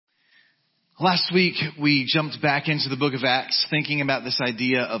Last week, we jumped back into the book of Acts thinking about this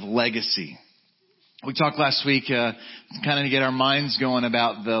idea of legacy. We talked last week kind of to get our minds going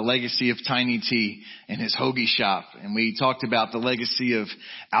about the legacy of Tiny T and his hoagie shop. And we talked about the legacy of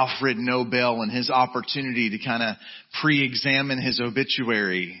Alfred Nobel and his opportunity to kind of pre-examine his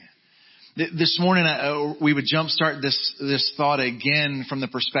obituary. This morning, we would jumpstart this thought again from the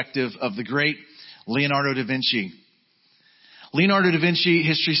perspective of the great Leonardo da Vinci. Leonardo da Vinci,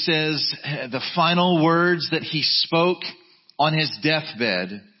 history says, the final words that he spoke on his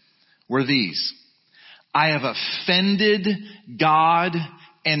deathbed were these: I have offended God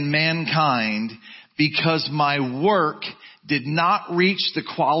and mankind because my work did not reach the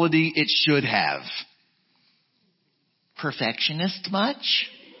quality it should have. Perfectionist much?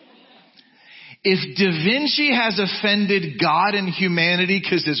 If Da Vinci has offended God and humanity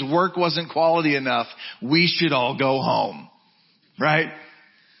because his work wasn't quality enough, we should all go home. Right?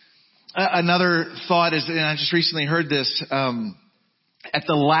 Another thought is, and I just recently heard this, at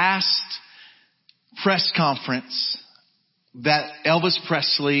the last press conference that Elvis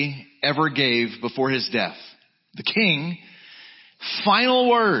Presley ever gave before his death, the king, final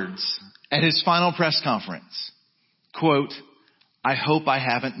words at his final press conference, quote, I hope I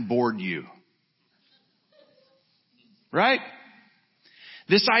haven't bored you. Right?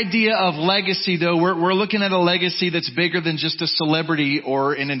 This idea of legacy, though, we're looking at a legacy that's bigger than just a celebrity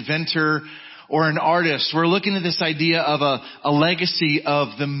or an inventor or an artist. We're looking at this idea of a legacy of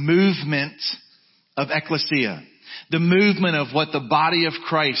the movement of ecclesia, the movement of what the body of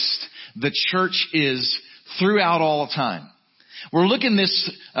Christ, the church, is throughout all time. We're looking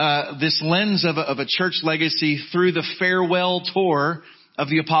this lens of a church legacy through the farewell tour of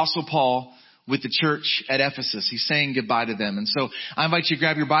the Apostle Paul with the church at Ephesus. He's saying goodbye to them. And so I invite you to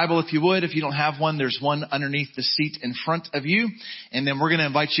grab your Bible if you would. If you don't have one, there's one underneath the seat in front of you. And then we're going to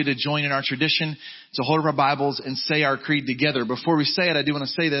invite you to join in our tradition to hold up our Bibles and say our creed together. Before we say it, I do want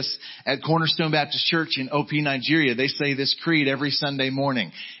to say this. At Cornerstone Baptist Church in OP, Nigeria, they say this creed every Sunday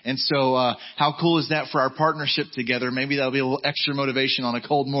morning. And so how cool is that for our partnership together? Maybe that'll be a little extra motivation on a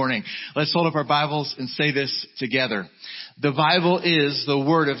cold morning. Let's hold up our Bibles and say this together. The Bible is the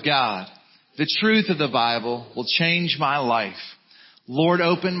Word of God. The truth of the Bible will change my life. Lord,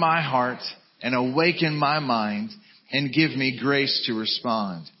 open my heart and awaken my mind and give me grace to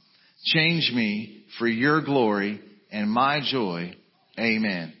respond. Change me for your glory and my joy.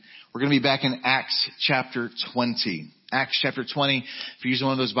 Amen. We're going to be back in Acts chapter 20. Acts chapter 20. If you're using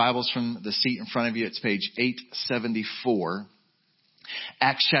one of those Bibles from the seat in front of you, it's page 874.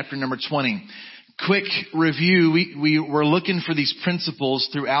 Acts chapter number 20. Quick review. We were looking for these principles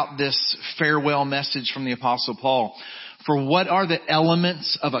throughout this farewell message from the Apostle Paul for what are the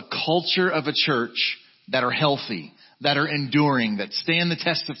elements of a culture of a church that are healthy, that are enduring, that stand the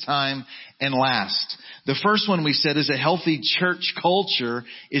test of time and last. The first one we said is a healthy church culture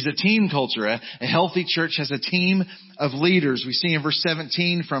is a team culture. A healthy church has a team of leaders. We see in verse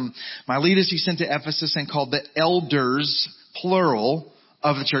 17 from Miletus he sent to Ephesus and called the elders, plural,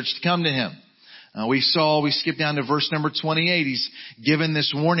 of the church to come to him. We skipped down to verse number 28. He's given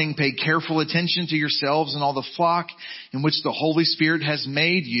this warning, pay careful attention to yourselves and all the flock in which the Holy Spirit has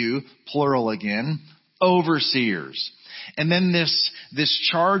made you, plural again, overseers. And then this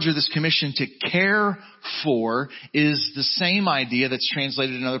charge or this commission to care for is the same idea that's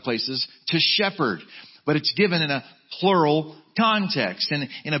translated in other places to shepherd, but it's given in a plural context. And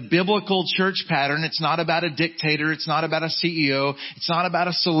in a biblical church pattern, it's not about a dictator. It's not about a CEO. It's not about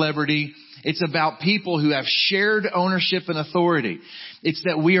a celebrity. It's about people who have shared ownership and authority. It's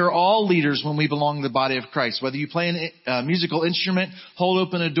that we are all leaders when we belong to the body of Christ. Whether you play a musical instrument, hold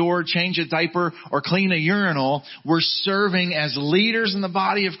open a door, change a diaper, or clean a urinal, we're serving as leaders in the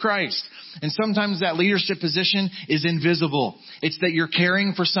body of Christ. And sometimes that leadership position is invisible. It's that you're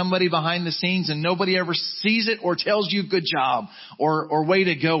caring for somebody behind the scenes and nobody ever sees it or tells you good job or way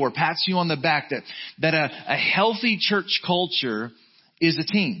to go or pats you on the back. That a healthy church culture is a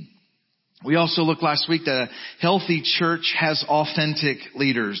team. We also looked last week that a healthy church has authentic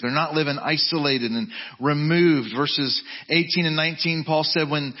leaders. They're not living isolated and removed. Verses 18 and 19, Paul said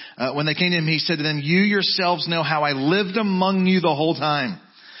when they came to him, he said to them, you yourselves know how I lived among you the whole time.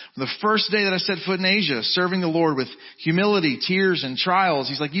 From the first day that I set foot in Asia, serving the Lord with humility, tears, and trials.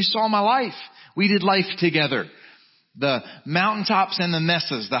 He's like, you saw my life. We did life together. The mountaintops and the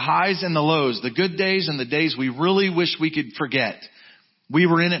messes, the highs and the lows, the good days and the days we really wish we could forget. We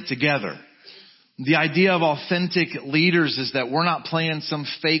were in it together. The idea of authentic leaders is that we're not playing some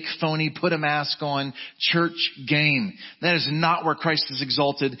fake, phony, put a mask on church game. That is not where Christ is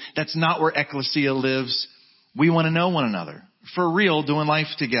exalted. That's not where ecclesia lives. We want to know one another. for real doing life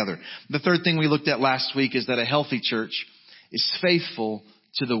together. The third thing we looked at last week is that a healthy church is faithful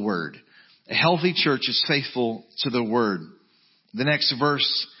to the word. A healthy church is faithful to the word. The next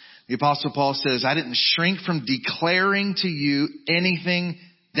verse, the Apostle Paul says, I didn't shrink from declaring to you anything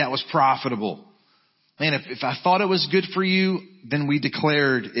that was profitable. Man, if I thought it was good for you, then we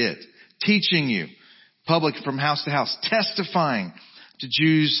declared it. Teaching you, public from house to house, testifying to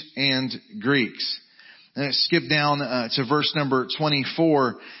Jews and Greeks. And I skip down to verse number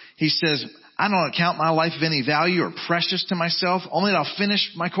 24. He says, I don't account my life of any value or precious to myself, only that I'll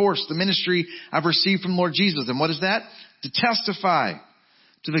finish my course, the ministry I've received from Lord Jesus. And what is that? To testify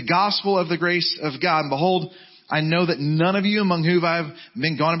to the gospel of the grace of God. And behold, I know that none of you among whom I've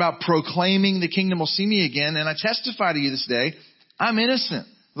been gone about proclaiming the kingdom will see me again. And I testify to you this day, I'm innocent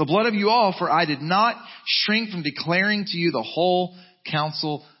of the blood of you all, for I did not shrink from declaring to you the whole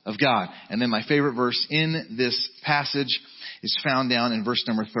counsel of God. And then my favorite verse in this passage is found down in verse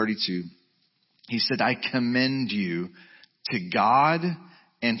number 32. He said, I commend you to God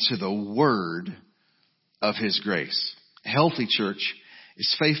and to the word of his grace. A healthy church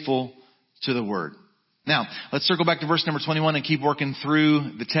is faithful to the word. Now, let's circle back to verse number 21 and keep working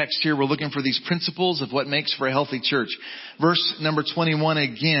through the text here. We're looking for these principles of what makes for a healthy church. Verse number 21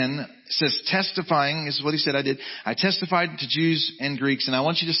 again says, testifying, this is what he said I did. I testified to Jews and Greeks, and I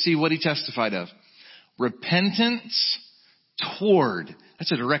want you to see what he testified of. Repentance toward,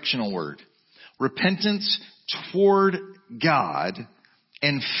 that's a directional word. Repentance toward God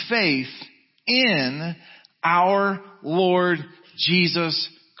and faith in our Lord Jesus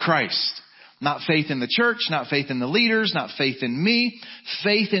Christ. Not faith in the church, not faith in the leaders, not faith in me.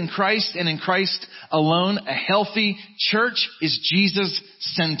 Faith in Christ and in Christ alone. A healthy church is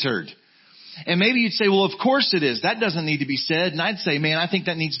Jesus-centered. And maybe you'd say, well, of course it is. That doesn't need to be said. And I'd say, man, I think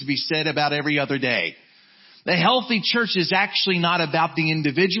that needs to be said about every other day. The healthy church is actually not about the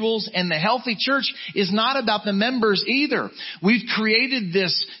individuals, and the healthy church is not about the members either. We've created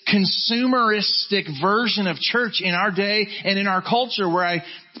this consumeristic version of church in our day and in our culture where I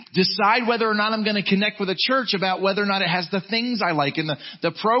decide whether or not I'm going to connect with a church about whether or not it has the things I like and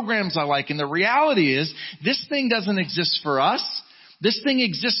the programs I like. And the reality is, this thing doesn't exist for us. This thing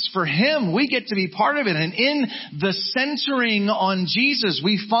exists for him. We get to be part of it. And in the centering on Jesus,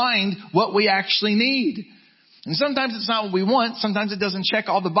 we find what we actually need. And sometimes it's not what we want. Sometimes it doesn't check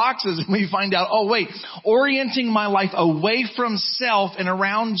all the boxes. And we find out, oh wait, orienting my life away from self and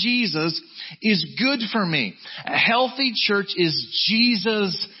around Jesus is good for me. A healthy church is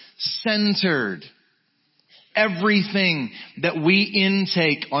Jesus-centered. Everything that we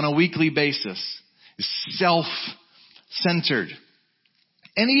intake on a weekly basis is self-centered.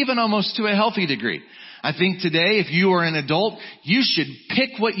 And even almost to a healthy degree. I think today, if you are an adult, you should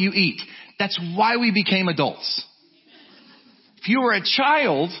pick what you eat. That's why we became adults. If you were a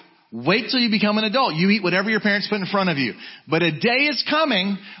child, wait till you become an adult. You eat whatever your parents put in front of you. But a day is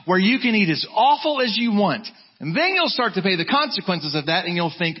coming where you can eat as awful as you want. And then you'll start to pay the consequences of that and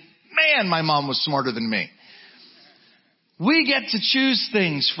you'll think, man, my mom was smarter than me. We get to choose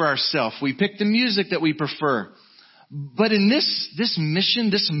things for ourselves. We pick the music that we prefer. But in this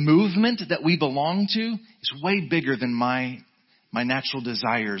mission, this movement that we belong to is way bigger than my natural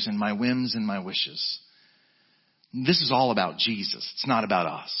desires and my whims and my wishes. This is all about Jesus. It's not about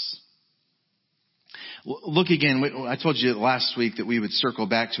us. Look again. I told you last week that we would circle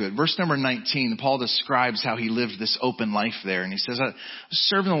back to it. Verse number 19, Paul describes how he lived this open life there. And he says, I was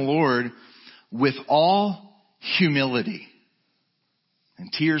serving the Lord with all humility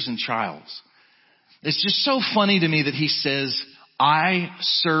and tears and trials. It's just so funny to me that he says, I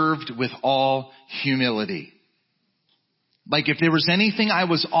served with all humility. Like if there was anything I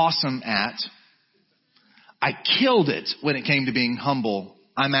was awesome at, I killed it when it came to being humble.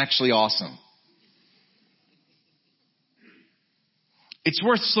 I'm actually awesome. It's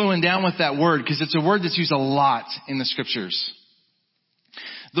worth slowing down with that word because it's a word that's used a lot in the scriptures.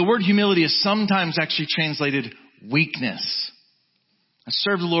 The word humility is sometimes actually translated weakness. I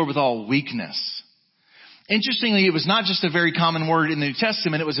served the Lord with all weakness. Interestingly, it was not just a very common word in the New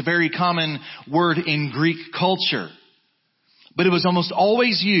Testament. It was a very common word in Greek culture. But it was almost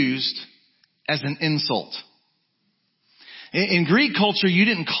always used as an insult. In Greek culture, you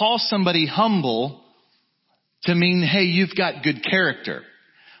didn't call somebody humble to mean, hey, you've got good character.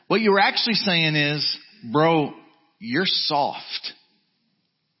 What you were actually saying is, bro, you're soft.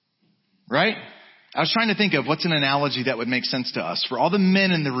 Right? I was trying to think of what's an analogy that would make sense to us. For all the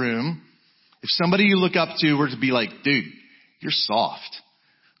men in the room, if somebody you look up to were to be like, dude, you're soft.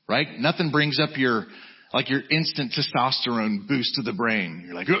 Right? Nothing brings up your instant testosterone boost to the brain.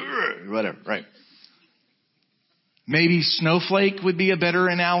 You're like, whatever, right? Maybe snowflake would be a better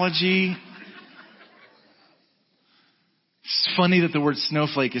analogy. It's funny that the word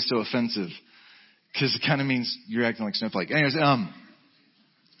snowflake is so offensive because it kind of means you're acting like snowflake. Anyways,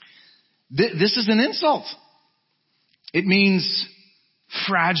 this is an insult. It means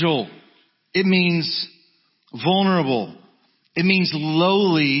fragile. It means vulnerable. It means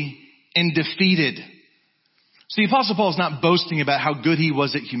lowly and defeated. So the Apostle Paul is not boasting about how good he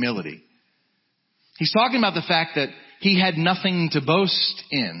was at humility. He's talking about the fact that he had nothing to boast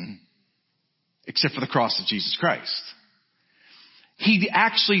in except for the cross of Jesus Christ. He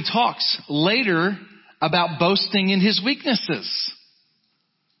actually talks later about boasting in his weaknesses,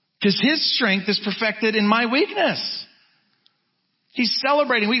 because his strength is perfected in my weakness. He's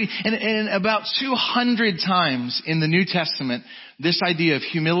celebrating. And about 200 times in the New Testament, this idea of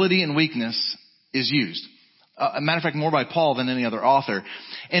humility and weakness is used. A matter of fact, more by Paul than any other author.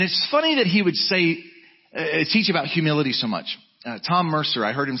 And it's funny that he would teach about humility so much. Tom Mercer,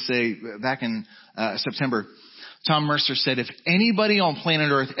 I heard him say back in September, Tom Mercer said, if anybody on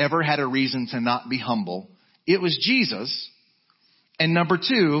planet Earth ever had a reason to not be humble, it was Jesus. And number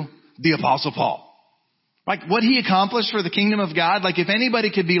 2, the Apostle Paul. Like what he accomplished for the kingdom of God. Like if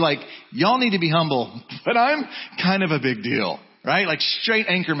anybody could be like, y'all need to be humble, but I'm kind of a big deal, right? Like straight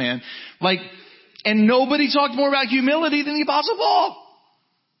anchor man. And nobody talked more about humility than the Apostle Paul.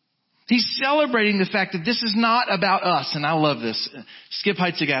 He's celebrating the fact that this is not about us. And I love this. Skip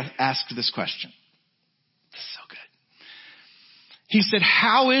Heitzig asked this question. This is so good. He said,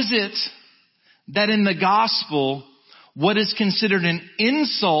 how is it that in the gospel, what is considered an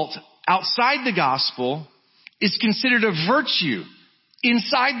insult outside the gospel is considered a virtue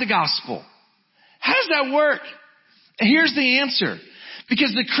inside the gospel? How does that work? And here's the answer.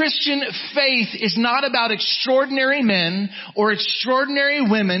 Because the Christian faith is not about extraordinary men or extraordinary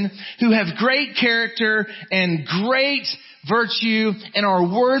women who have great character and great virtue and are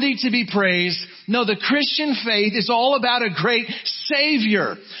worthy to be praised. No, the Christian faith is all about a great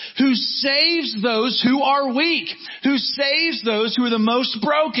Savior who saves those who are weak, who saves those who are the most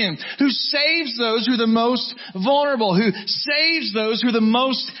broken, who saves those who are the most vulnerable, who saves those who are the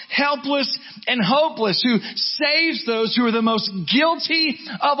most helpless and hopeless, who saves those who are the most guilty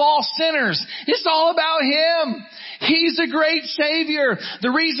of all sinners. It's all about Him. He's a great Savior.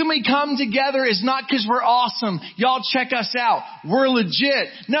 The reason we come together is not because we're awesome. Y'all check us out. We're legit.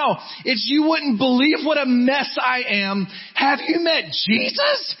 No, it's you wouldn't believe what a mess I am. Have you met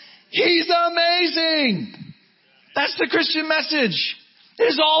Jesus? He's amazing. That's the Christian message. It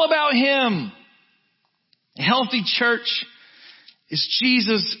is all about Him. A healthy church is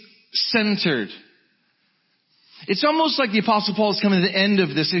Jesus-centered. It's almost like the Apostle Paul is coming to the end of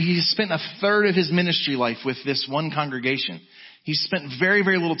this. He's spent a third of his ministry life with this one congregation. He's spent very,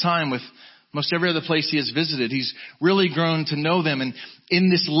 very little time with most every other place he has visited. He's really grown to know them. And in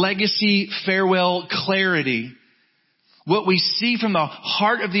this legacy farewell clarity, what we see from the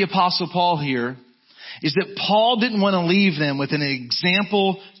heart of the Apostle Paul here is that Paul didn't want to leave them with an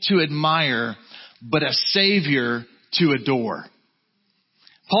example to admire, but a Savior to adore.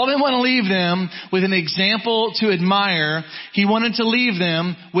 Paul didn't want to leave them with an example to admire. He wanted to leave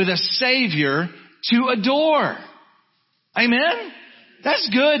them with a Savior to adore. Amen? That's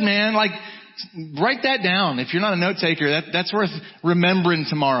good, man. Like, write that down. If you're not a note taker, that's worth remembering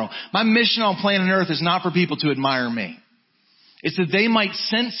tomorrow. My mission on planet Earth is not for people to admire me. It's that they might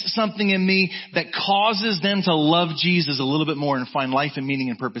sense something in me that causes them to love Jesus a little bit more and find life and meaning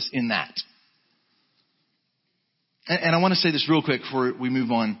and purpose in that. And I want to say this real quick before we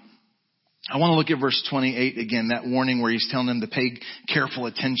move on. I want to look at verse 28 again, that warning where he's telling them to pay careful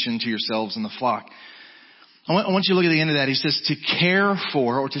attention to yourselves in the flock. I want you to look at the end of that. He says to care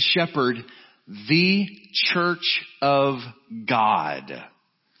for or to shepherd the church of God.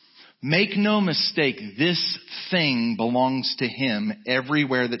 Make no mistake, this thing belongs to Him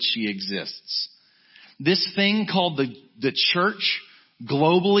everywhere that she exists. This thing called the church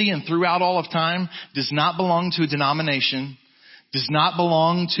globally and throughout all of time does not belong to a denomination, does not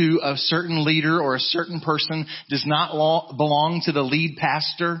belong to a certain leader or a certain person, does not belong to the lead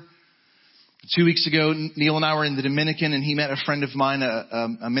pastor. 2 weeks ago, Neil and I were in the Dominican and he met a friend of mine,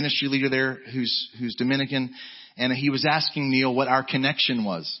 a ministry leader there who's Dominican, and he was asking Neil what our connection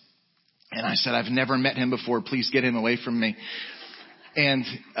was. And I said, I've never met him before. Please get him away from me. And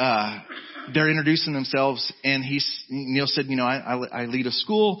they're introducing themselves, and Neil said, I lead a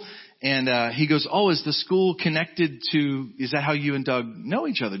school, and he goes, oh, is the school connected to? Is that how you and Doug know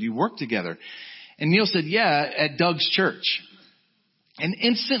each other? Do you work together? And Neil said, yeah, at Doug's church. And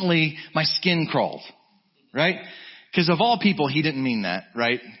instantly, my skin crawled, right? Because of all people, he didn't mean that,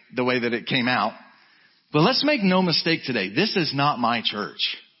 right? The way that it came out. But let's make no mistake today. This is not my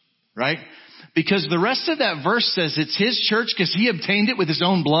church, right? Because the rest of that verse says it's his church because he obtained it with his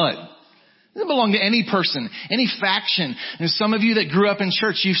own blood. It doesn't belong to any person, any faction. And some of you that grew up in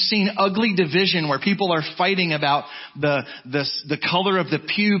church, you've seen ugly division where people are fighting about the color of the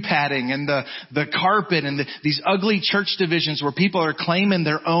pew padding and the carpet and these ugly church divisions where people are claiming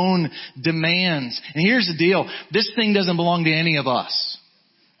their own demands. And here's the deal. This thing doesn't belong to any of us.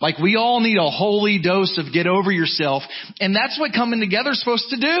 Like, we all need a holy dose of get over yourself. And that's what coming together is supposed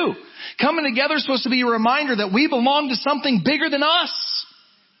to do. Coming together is supposed to be a reminder that we belong to something bigger than us.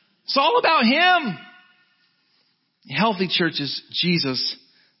 It's all about him. A healthy church is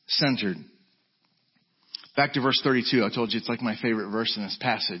Jesus-centered. Back to verse 32. I told you it's like my favorite verse in this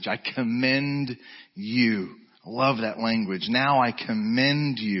passage. I commend you. I love that language. Now I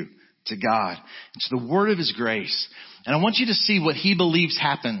commend you to God. It's the word of his grace. And I want you to see what he believes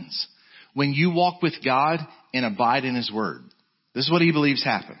happens when you walk with God and abide in his word. This is what he believes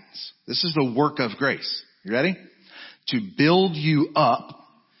happens. This is the work of grace. You ready? To build you up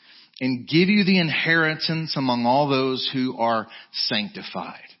and give you the inheritance among all those who are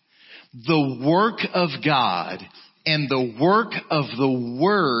sanctified. The work of God and the work of the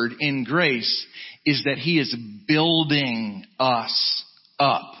word in grace is that he is building us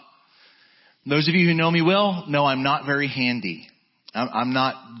up. Those of you who know me well know I'm not very handy. I'm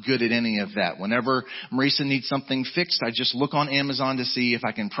not good at any of that. Whenever Marisa needs something fixed, I just look on Amazon to see if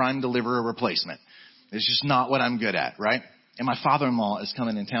I can prime deliver a replacement. It's just not what I'm good at, right? And my father-in-law is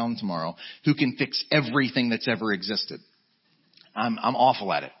coming in town tomorrow who can fix everything that's ever existed. I'm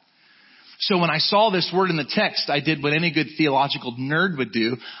awful at it. So when I saw this word in the text, I did what any good theological nerd would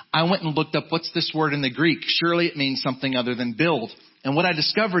do. I went and looked up what's this word in the Greek. Surely it means something other than build. And what I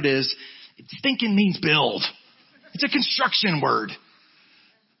discovered is thinking means build. It's a construction word.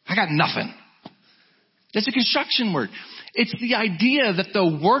 I got nothing. It's a construction word. It's the idea that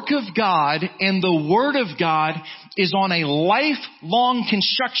the work of God and the word of God is on a lifelong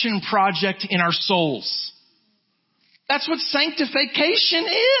construction project in our souls. That's what sanctification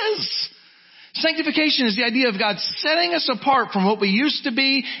is. Sanctification is the idea of God setting us apart from what we used to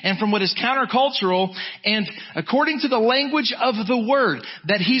be and from what is countercultural, and according to the language of the word,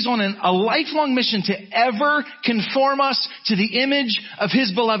 that he's on a lifelong mission to ever conform us to the image of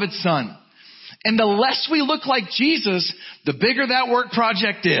his beloved son. And the less we look like Jesus, the bigger that work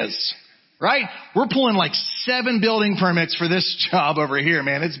project is. Right? We're pulling like 7 building permits for this job over here,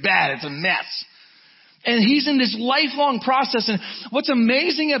 man. It's bad. It's a mess. And he's in this lifelong process. And what's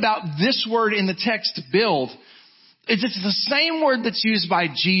amazing about this word in the text, build, is it's the same word that's used by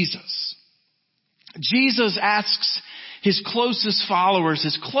Jesus. Jesus asks his closest followers,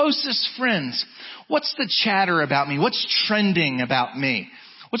 his closest friends, what's the chatter about me? What's trending about me?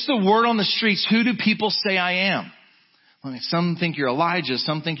 What's the word on the streets? Who do people say I am? Well, some think you're Elijah.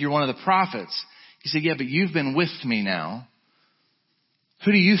 Some think you're one of the prophets. He said, yeah, but you've been with me now.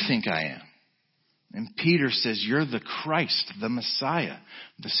 Who do you think I am? And Peter says, you're the Christ, the Messiah,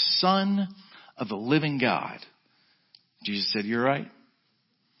 the Son of the living God. Jesus said, you're right.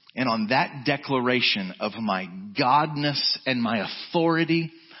 And on that declaration of my godness and my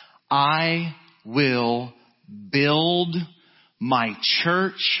authority, I will build my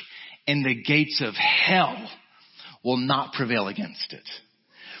church, and the gates of hell will not prevail against it.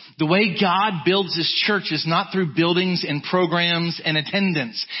 The way God builds his church is not through buildings and programs and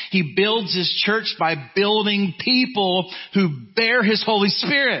attendance. He builds his church by building people who bear his Holy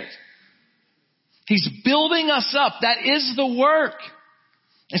Spirit. He's building us up. That is the work.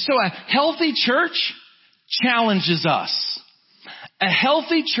 And so a healthy church challenges us. A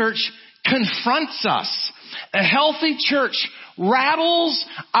healthy church confronts us. A healthy church rattles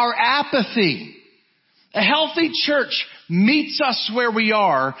our apathy. A healthy church meets us where we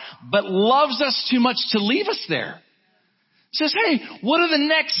are, but loves us too much to leave us there. Says, hey, what are the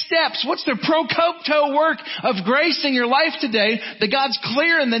next steps? What's the pro copto work of grace in your life today that God's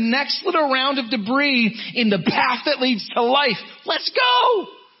clearing the next little round of debris in the path that leads to life? Let's go.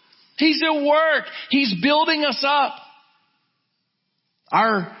 He's at work. He's building us up.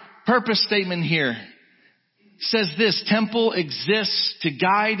 Our purpose statement here says this: Temple exists to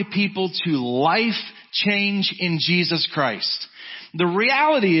guide people to life change in Jesus Christ. The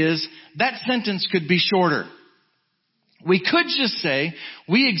reality is that sentence could be shorter. We could just say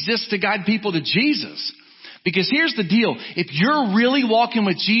we exist to guide people to Jesus. Because here's the deal. If you're really walking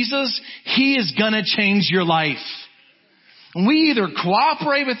with Jesus, he is going to change your life. And we either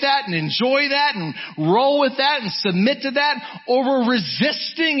cooperate with that and enjoy that and roll with that and submit to that, or we're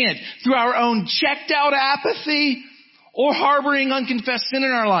resisting it through our own checked out apathy or harboring unconfessed sin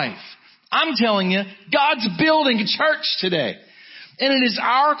in our life. I'm telling you, God's building a church today. And it is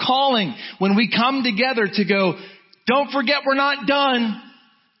our calling when we come together to go, don't forget we're not done.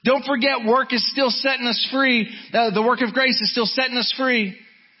 Don't forget work is still setting us free. The work of grace is still setting us free.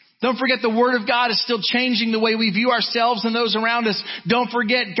 Don't forget the Word of God is still changing the way we view ourselves and those around us. Don't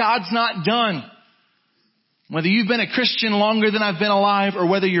forget God's not done. Whether you've been a Christian longer than I've been alive, or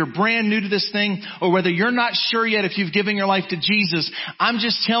whether you're brand new to this thing, or whether you're not sure yet if you've given your life to Jesus, I'm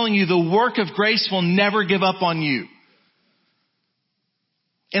just telling you the work of grace will never give up on you.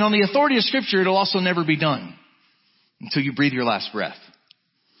 And on the authority of Scripture, it'll also never be done until you breathe your last breath.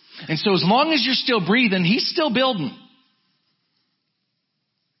 And so as long as you're still breathing, He's still building.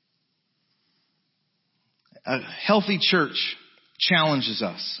 A healthy church challenges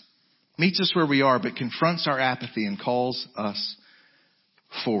us, meets us where we are, but confronts our apathy and calls us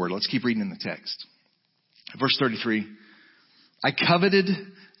forward. Let's keep reading in the text. Verse 33. I coveted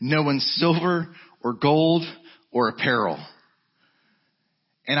no one's silver or gold or apparel.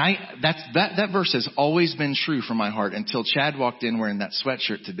 And that verse has always been true for my heart until Chad walked in wearing that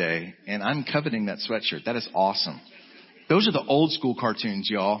sweatshirt today, and I'm coveting that sweatshirt. That is awesome. Those are the old school cartoons,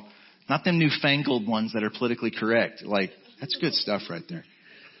 y'all. Not them newfangled ones that are politically correct. Like, that's good stuff right there.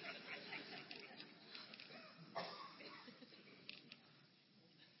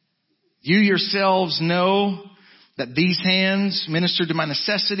 You yourselves know that these hands minister to my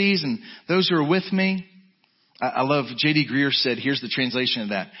necessities and those who are with me. I love J.D. Greer said, here's the translation of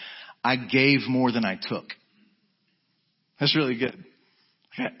that. I gave more than I took. That's really good.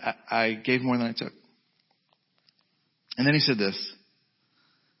 I gave more than I took. And then he said this.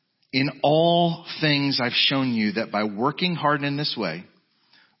 In all things I've shown you that by working hard in this way,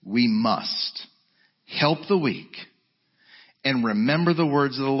 we must help the weak and remember the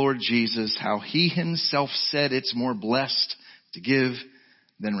words of the Lord Jesus, how He Himself said it's more blessed to give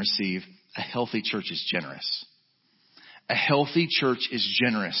than receive. A healthy church is generous. A healthy church is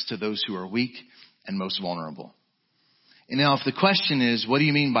generous to those who are weak and most vulnerable. And now if the question is, what do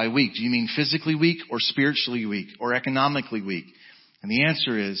you mean by weak? Do you mean physically weak or spiritually weak or economically weak? And the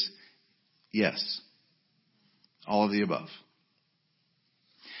answer is yes. All of the above.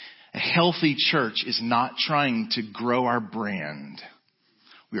 A healthy church is not trying to grow our brand.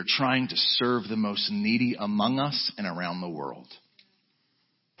 We are trying to serve the most needy among us and around the world.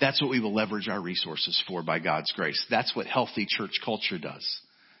 That's what we will leverage our resources for by God's grace. That's what healthy church culture does.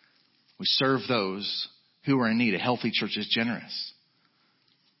 We serve those who are in need. A healthy church is generous.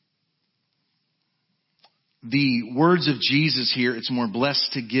 The words of Jesus here, it's more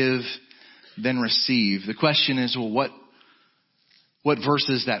blessed to give than receive. The question is, well, what verse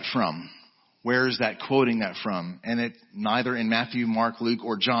is that from? Where is that quoting that from? And it neither in Matthew, Mark, Luke,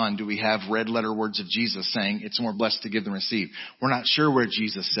 or John do we have red letter words of Jesus saying it's more blessed to give than receive. We're not sure where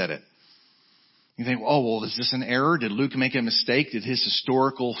Jesus said it. You think, oh, well, is this an error? Did Luke make a mistake? Did his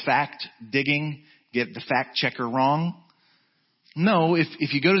historical fact digging get the fact checker wrong? No,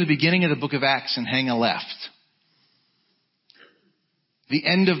 if you go to the beginning of the book of Acts and hang a left, the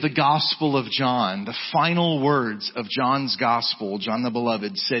end of the Gospel of John, the final words of John's Gospel, John the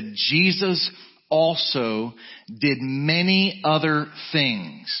Beloved, said, Jesus also did many other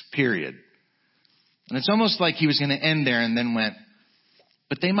things, period. And it's almost like he was going to end there and then went,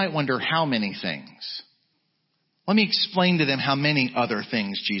 but they might wonder how many things. Let me explain to them how many other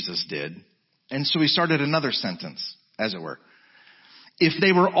things Jesus did. And so he started another sentence, as it were. If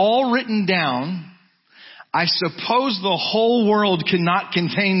they were all written down, I suppose the whole world could not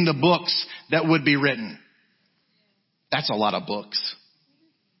contain the books that would be written. That's a lot of books.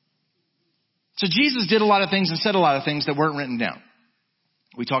 So Jesus did a lot of things and said a lot of things that weren't written down.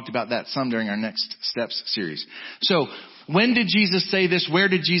 We talked about that some during our Next Steps series. So when did Jesus say this? Where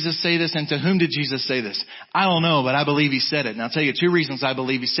did Jesus say this? And to whom did Jesus say this? I don't know, but I believe He said it. And I'll tell you 2 reasons I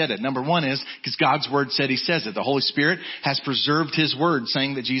believe He said it. Number 1 is because God's Word said He says it. The Holy Spirit has preserved His Word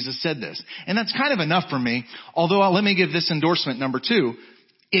saying that Jesus said this. And that's kind of enough for me. Although let me give this endorsement. Number 2,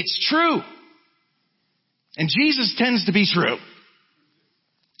 it's true. And Jesus tends to be true.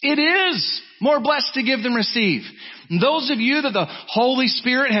 It is more blessed to give than receive. And those of you that the Holy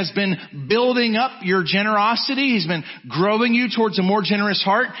Spirit has been building up your generosity, He's been growing you towards a more generous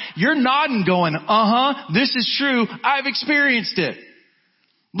heart, you're nodding going, this is true. I've experienced it.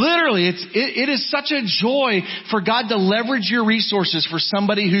 Literally, it is such a joy for God to leverage your resources for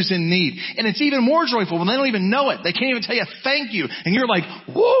somebody who's in need. And it's even more joyful when they don't even know it. They can't even tell you thank you. And you're like,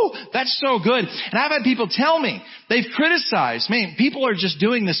 whoa, that's so good. And I've had people tell me, they've criticized, man, people are just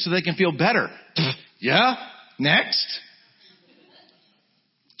doing this so they can feel better. Yeah? Next.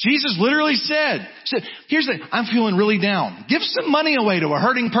 Jesus literally said, here's the thing, I'm feeling really down. Give some money away to a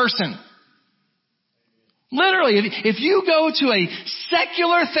hurting person. Literally, if you go to a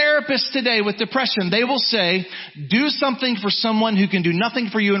secular therapist today with depression, they will say, do something for someone who can do nothing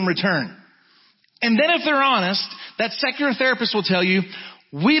for you in return. And then if they're honest, that secular therapist will tell you,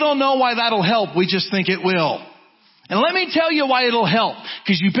 we don't know why that'll help, we just think it will. And let me tell you why it'll help.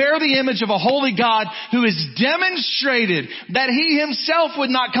 Because you bear the image of a holy God who has demonstrated that He Himself would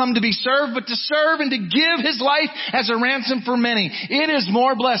not come to be served, but to serve and to give His life as a ransom for many. It is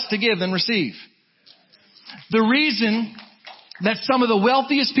more blessed to give than receive. The reason that some of the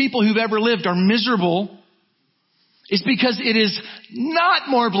wealthiest people who've ever lived are miserable is because it is not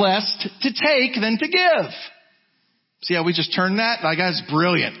more blessed to take than to give. See how we just turned that? That guy's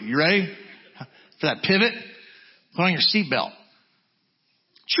brilliant. You ready for that pivot? Put on your seatbelt.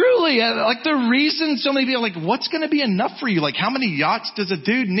 Truly, like the reason so many people are like, what's going to be enough for you? Like, how many yachts does a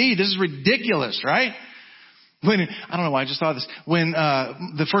dude need? This is ridiculous, right? I don't know why I just thought of this. When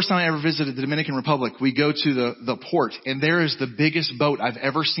the first time I ever visited the Dominican Republic, we go to the port, and there is the biggest boat I've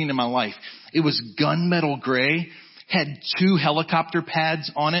ever seen in my life. It was gunmetal gray, had 2 helicopter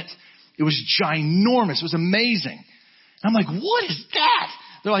pads on it. It was ginormous. It was amazing. And I'm like, what is that?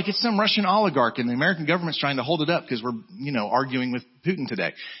 They're like, it's some Russian oligarch, and the American government's trying to hold it up because we're, arguing with Putin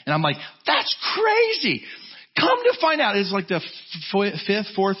today. And I'm like, that's crazy. Come to find out, it's like the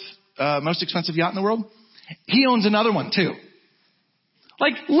fourth most expensive yacht in the world. He owns another one too.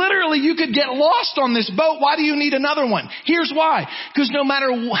 Like literally you could get lost on this boat. Why do you need another one? Here's why. Because no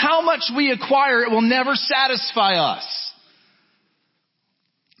matter how much we acquire, it will never satisfy us.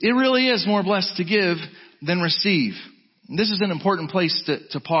 It really is more blessed to give than receive. And this is an important place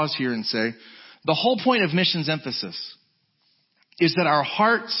to pause here and say, the whole point of missions emphasis is that our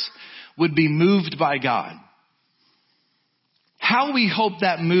hearts would be moved by God. How we hope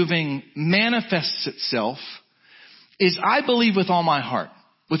that moving manifests itself is, I believe with all my heart,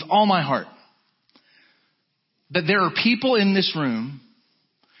 that there are people in this room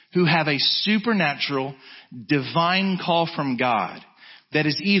who have a supernatural, divine call from God that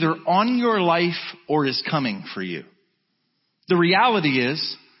is either on your life or is coming for you. The reality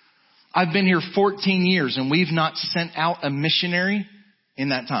is, I've been here 14 years and we've not sent out a missionary in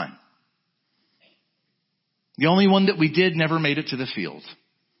that time. The only one that we did never made it to the field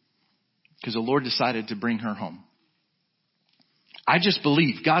because the Lord decided to bring her home. I just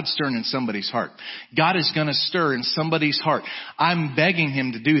believe God's stirring in somebody's heart. God is going to stir in somebody's heart. I'm begging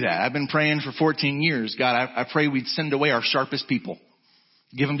Him to do that. I've been praying for 14 years. God, I pray we'd send away our sharpest people.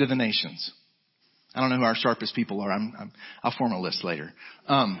 Give them to the nations. I don't know who our sharpest people are. I'll form a list later.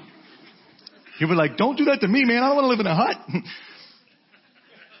 He'll be like, don't do that to me, man. I don't want to live in a hut.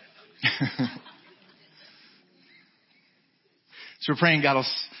 So we're praying God will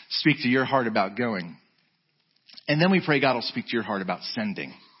speak to your heart about going. And then we pray God will speak to your heart about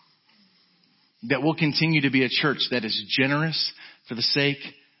sending. That we'll continue to be a church that is generous for the sake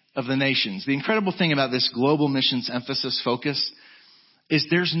of the nations. The incredible thing about this global missions emphasis focus is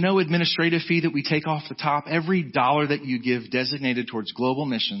there's no administrative fee that we take off the top. Every dollar that you give designated towards global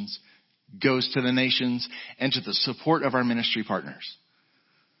missions goes to the nations and to the support of our ministry partners.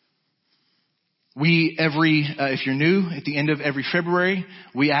 If you're new, at the end of every February,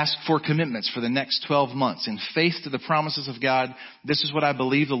 we ask for commitments for the next 12 months. In faith to the promises of God, this is what I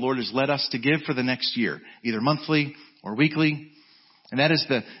believe the Lord has led us to give for the next year, either monthly or weekly. And that is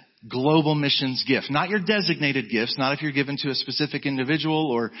the global missions gift, not your designated gifts, not if you're given to a specific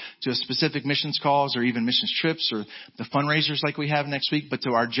individual or to a specific missions cause or even missions trips or the fundraisers like we have next week, but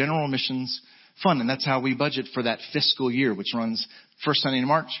to our general missions fund. And that's how we budget for that fiscal year, which runs first Sunday in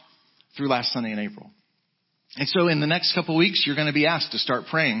March through last Sunday in April. And so in the next couple of weeks, you're going to be asked to start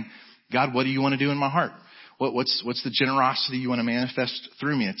praying, God, what do you want to do in my heart? What's the generosity you want to manifest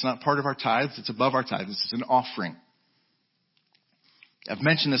through me? It's not part of our tithes. It's above our tithes. This is an offering. I've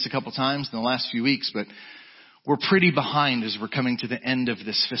mentioned this a couple times in the last few weeks, but we're pretty behind as we're coming to the end of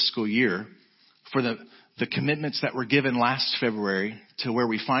this fiscal year for the commitments that were given last February to where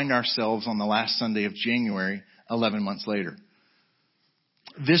we find ourselves on the last Sunday of January, 11 months later.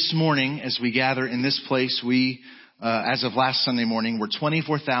 This morning, as we gather in this place, we, as of last Sunday morning, were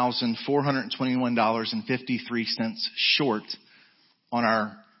 $24,421.53 short on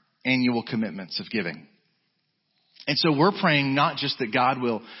our annual commitments of giving. And so we're praying not just that God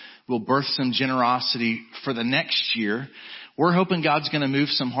will birth some generosity for the next year. We're hoping God's going to move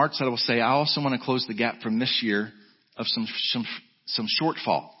some hearts that will say, I also want to close the gap from this year of some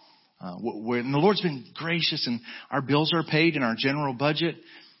shortfall. And the Lord's been gracious and our bills are paid in our general budget.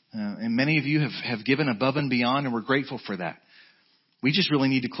 And many of you have given above and beyond, and we're grateful for that. We just really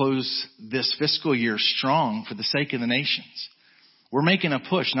need to close this fiscal year strong for the sake of the nations. We're making a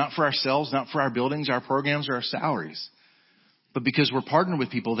push, not for ourselves, not for our buildings, our programs, or our salaries, but because we're partnered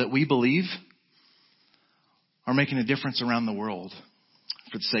with people that we believe are making a difference around the world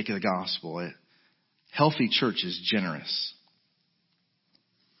for the sake of the gospel. A healthy church is generous.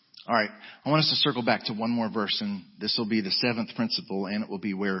 All right, I want us to circle back to one more verse, and this will be the 7th principle, and it will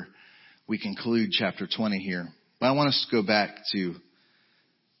be where we conclude chapter 20 here. But I want us to go back to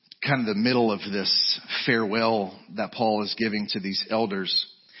kind of the middle of this farewell that Paul is giving to these elders.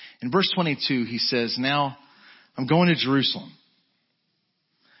 In verse 22, he says, now I'm going to Jerusalem.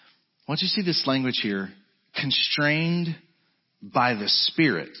 I want you to see this language here, constrained by the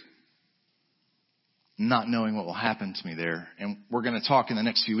Spirit, not knowing what will happen to me there. And we're going to talk in the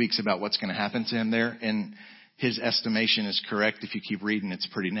next few weeks about what's going to happen to him there. And his estimation is correct. If you keep reading, it's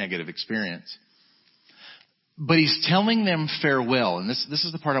a pretty negative experience. But he's telling them farewell. And this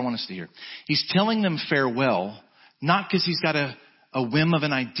is the part I want us to hear. He's telling them farewell, not because he's got a whim of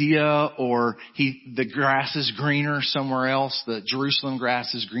an idea or the grass is greener somewhere else. The Jerusalem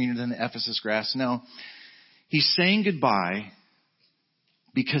grass is greener than the Ephesus grass. No, he's saying goodbye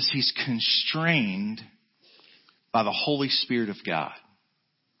because he's constrained by the Holy Spirit of God.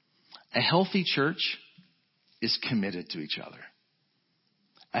 A healthy church is committed to each other.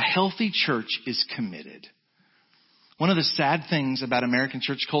 A healthy church is committed. One of the sad things about American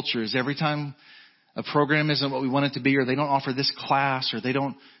church culture is every time a program isn't what we want it to be, or they don't offer this class, or they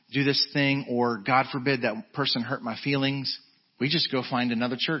don't do this thing, or God forbid that person hurt my feelings, we just go find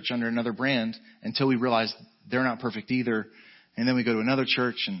another church under another brand until we realize they're not perfect either. And then we go to another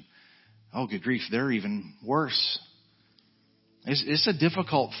church and, oh, good grief, they're even worse. It's a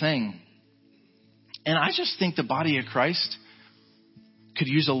difficult thing. And I just think the body of Christ could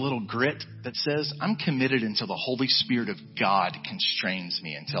use a little grit that says, I'm committed until the Holy Spirit of God constrains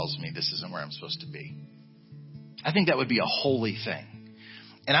me and tells me this isn't where I'm supposed to be. I think that would be a holy thing.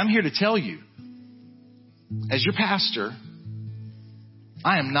 And I'm here to tell you, as your pastor,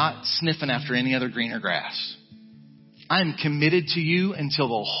 I am not sniffing after any other greener grass. I am committed to you until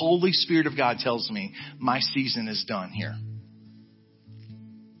the Holy Spirit of God tells me my season is done here.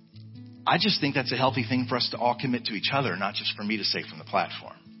 I just think that's a healthy thing for us to all commit to each other, not just for me to say from the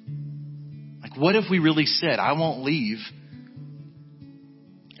platform. Like, what if we really said, I won't leave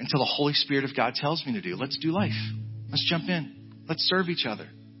until the Holy Spirit of God tells me to do? Let's do life. Let's jump in. Let's serve each other.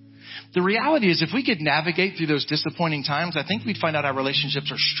 The reality is, if we could navigate through those disappointing times, I think we'd find out our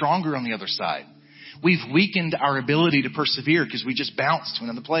relationships are stronger on the other side. We've weakened our ability to persevere because we just bounced to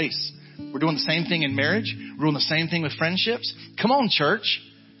another place. We're doing the same thing in marriage. We're doing the same thing with friendships. Come on, church.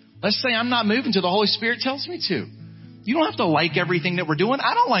 Let's say I'm not moving till the Holy Spirit tells me to. You don't have to like everything that we're doing.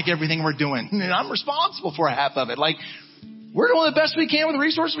 I don't like everything we're doing. I'm responsible for half of it. Like, we're doing the best we can with the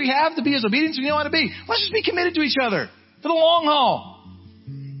resources we have to be as obedient as we know how to be. Let's just be committed to each other for the long haul.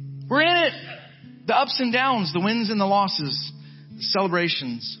 We're in it. The ups and downs, the wins and the losses, the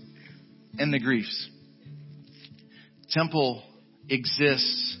celebrations and the griefs. Temple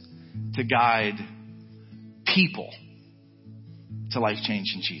exists to guide people to life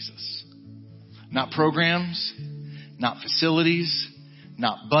change in Jesus. Not programs, not facilities,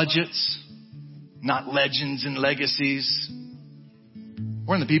 not budgets, not legends and legacies.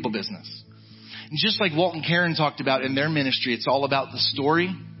 We're in the people business. And just like Walt and Karen talked about in their ministry, it's all about the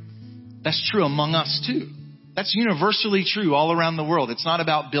story. That's true among us too. That's universally true all around the world. It's not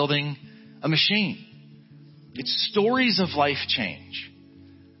about building a machine. It's stories of life change.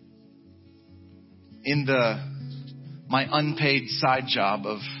 In my unpaid side job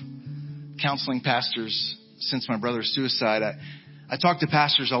of counseling pastors since my brother's suicide, I talk to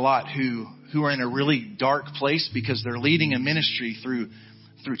pastors a lot who are in a really dark place because they're leading a ministry through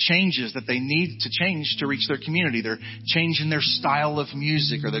changes that they need to change to reach their community. They're changing their style of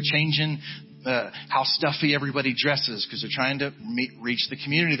music, or they're changing how stuffy everybody dresses because they're trying to reach the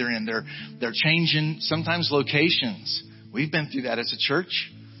community they're in. They're changing sometimes locations. We've been through that as a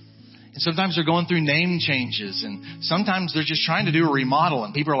church. And sometimes they're going through name changes, and sometimes they're just trying to do a remodel,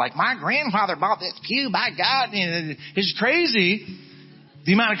 and people are like, my grandfather bought this pew, by God. It's crazy,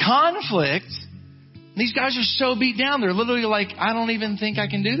 the amount of conflict. These guys are so beat down. They're literally like, I don't even think I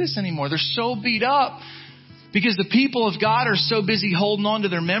can do this anymore. They're so beat up because the people of God are so busy holding on to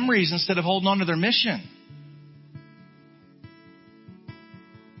their memories instead of holding on to their mission.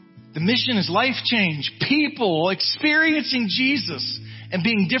 The mission is life change. People experiencing Jesus and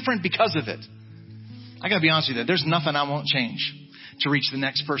being different because of it. I got to be honest with you, there's nothing I won't change to reach the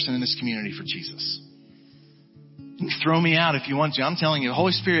next person in this community for Jesus. You can throw me out if you want to. I'm telling you, the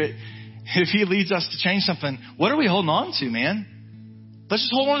Holy Spirit, if He leads us to change something, what are we holding on to, man? Let's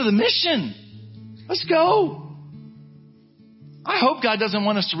just hold on to the mission. Let's go. I hope God doesn't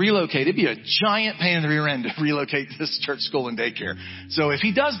want us to relocate. It'd be a giant pain in the rear end to relocate this church, school, and daycare. So if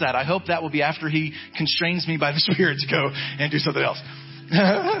he does that, I hope that will be after he constrains me by the Spirit to go and do something else.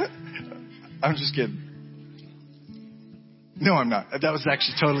 I'm just kidding. No, I'm not. That was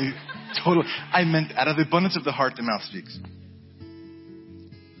actually totally. I meant out of the abundance of the heart, the mouth speaks.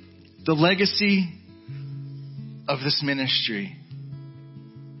 The legacy of this ministry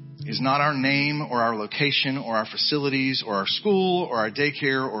is not our name or our location or our facilities or our school or our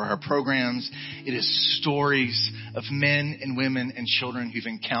daycare or our programs. It is stories of men and women and children who've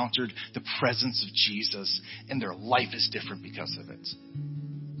encountered the presence of Jesus, and their life is different because of it.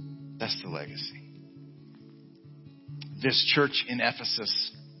 That's the legacy. This church in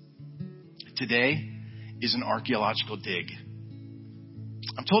Ephesus today is an archaeological dig.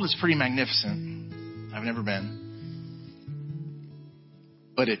 I'm told it's pretty magnificent. I've never been.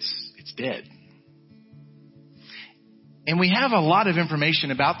 But it's dead. And we have a lot of information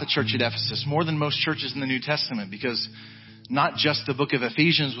about the church at Ephesus, more than most churches in the New Testament, because not just the book of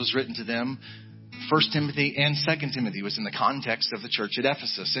Ephesians was written to them. 1 Timothy and 2 Timothy was in the context of the church at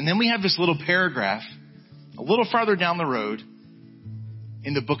Ephesus. And then we have this little paragraph a little farther down the road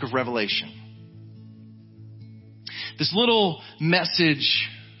in the book of Revelation. This little message,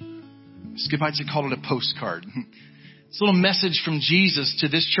 Skip Heights had called it a postcard. This little message from Jesus to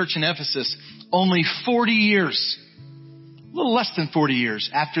this church in Ephesus, only 40 years, a little less than 40 years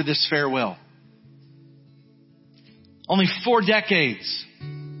after this farewell. Only 4 decades,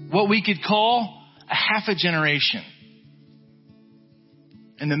 what we could call a half a generation.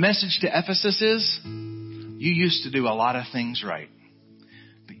 And the message to Ephesus is, you used to do a lot of things right,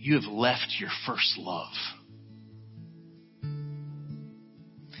 but you have left your first love.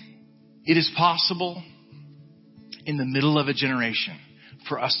 It is possible in the middle of a generation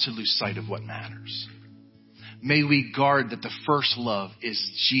for us to lose sight of what matters. May we guard that the first love is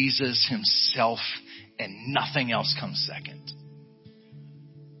Jesus himself and nothing else comes second.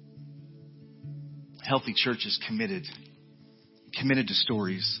 A healthy church is committed to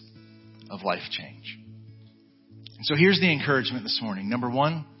stories of life change. And so here's the encouragement this morning. Number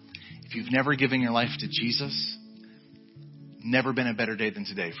 1, if you've never given your life to Jesus, never been a better day than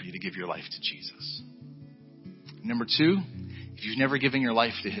today for you to give your life to Jesus. Number 2, if you've never given your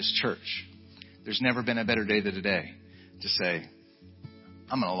life to his church, there's never been a better day than today to say,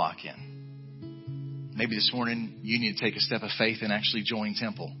 I'm going to lock in. Maybe this morning you need to take a step of faith and actually join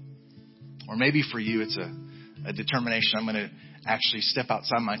Temple. Or maybe for you it's a determination, I'm going to actually step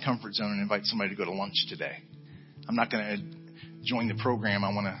outside my comfort zone and invite somebody to go to lunch today. I'm not going to join the program,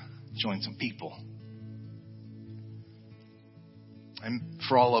 I want to join some people. And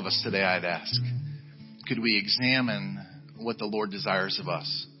for all of us today, I'd ask, could we examine what the Lord desires of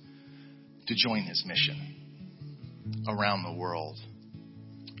us to join his mission around the world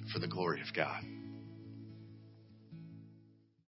for the glory of God?